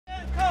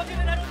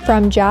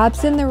From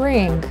jabs in the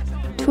ring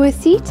to a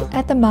seat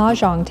at the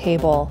Mahjong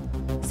table,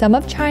 some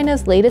of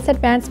China's latest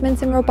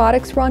advancements in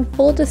robotics were on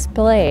full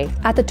display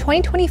at the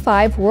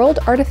 2025 World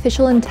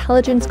Artificial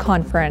Intelligence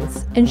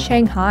Conference in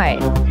Shanghai.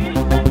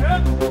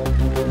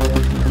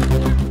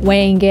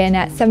 Weighing in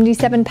at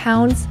 77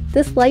 pounds,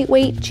 this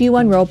lightweight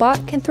G1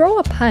 robot can throw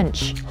a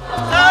punch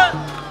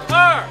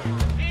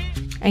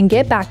and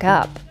get back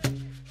up.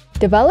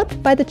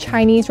 Developed by the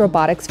Chinese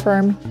robotics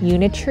firm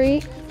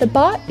Unitree, the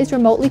bot is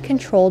remotely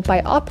controlled by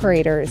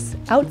operators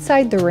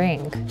outside the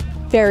ring.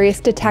 Various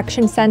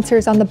detection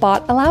sensors on the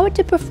bot allow it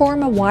to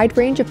perform a wide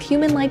range of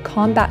human-like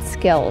combat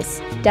skills,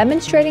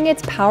 demonstrating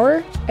its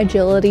power,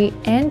 agility,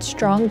 and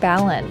strong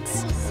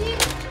balance.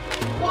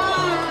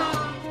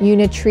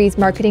 Unitree's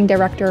marketing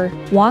director,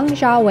 Wang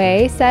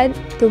Xiaowei, said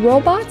the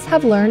robots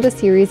have learned a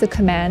series of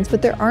commands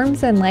with their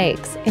arms and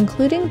legs,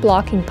 including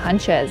blocking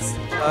punches.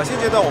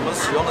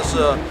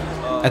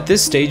 At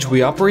this stage,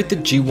 we operate the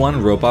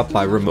G1 robot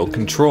by remote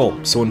control,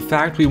 so in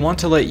fact we want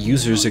to let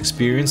users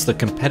experience the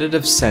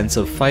competitive sense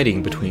of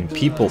fighting between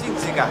people.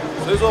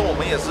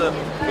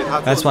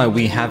 That's why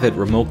we have it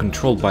remote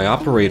controlled by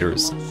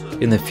operators.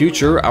 In the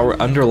future, our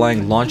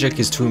underlying logic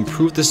is to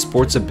improve the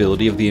sports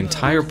ability of the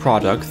entire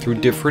product through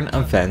different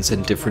events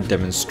and different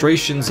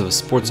demonstrations of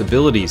sports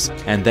abilities,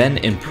 and then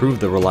improve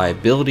the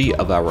reliability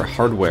of our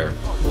hardware.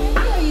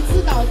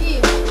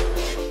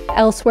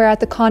 Elsewhere at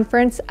the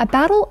conference, a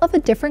battle of a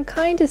different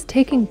kind is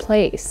taking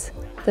place.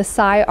 The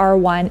Psi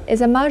R1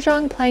 is a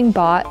Mahjong-playing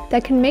bot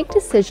that can make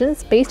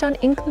decisions based on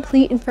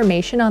incomplete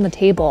information on the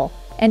table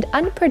and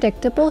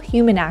unpredictable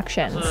human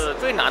actions.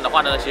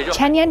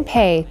 Chen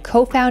Yanpei,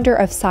 co-founder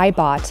of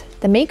PsiBot,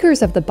 the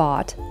makers of the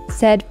bot,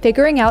 said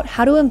figuring out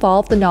how to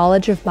involve the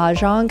knowledge of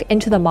Mahjong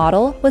into the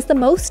model was the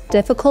most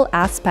difficult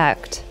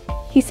aspect.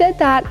 He said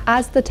that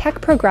as the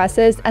tech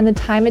progresses and the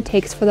time it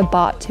takes for the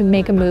bot to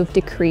make a move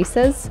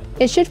decreases,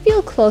 it should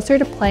feel closer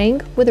to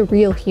playing with a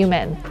real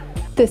human.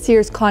 This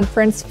year's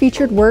conference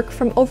featured work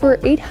from over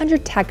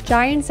 800 tech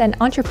giants and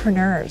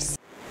entrepreneurs.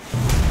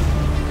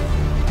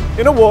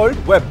 In a world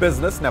where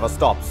business never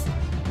stops,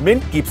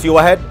 Mint keeps you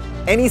ahead,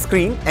 any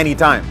screen,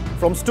 anytime,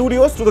 from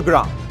studios to the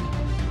ground.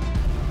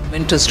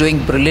 Mint is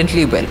doing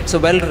brilliantly well. It's a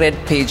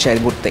well-read page, I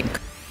would think.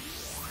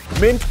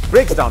 Mint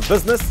breaks down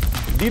business,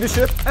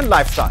 leadership and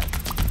lifestyle,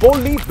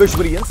 boldly,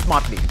 visually and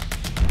smartly.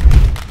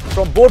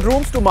 From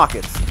boardrooms to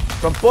markets,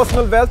 from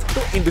personal wealth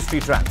to industry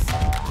trends,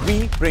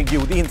 we bring you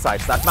the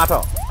insights that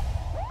matter.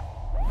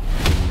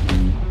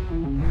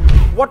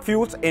 What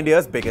fuels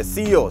India's biggest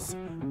CEOs?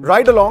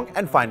 Ride along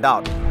and find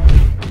out.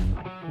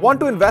 Want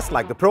to invest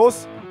like the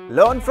pros?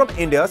 Learn from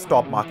India's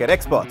top market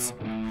experts.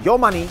 Your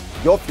money,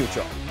 your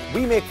future.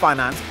 We make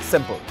finance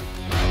simple.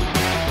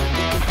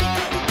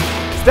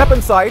 Step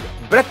inside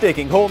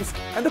breathtaking homes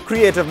and the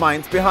creative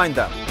minds behind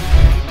them.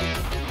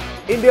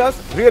 India's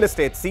real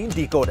estate scene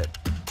decoded.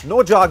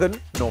 No jargon,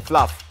 no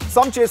fluff.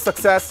 Some chase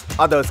success,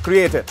 others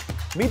create it.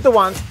 Meet the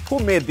ones who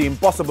made the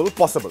impossible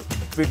possible.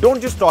 We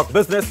don't just talk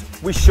business,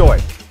 we show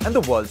it. And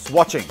the world's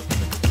watching.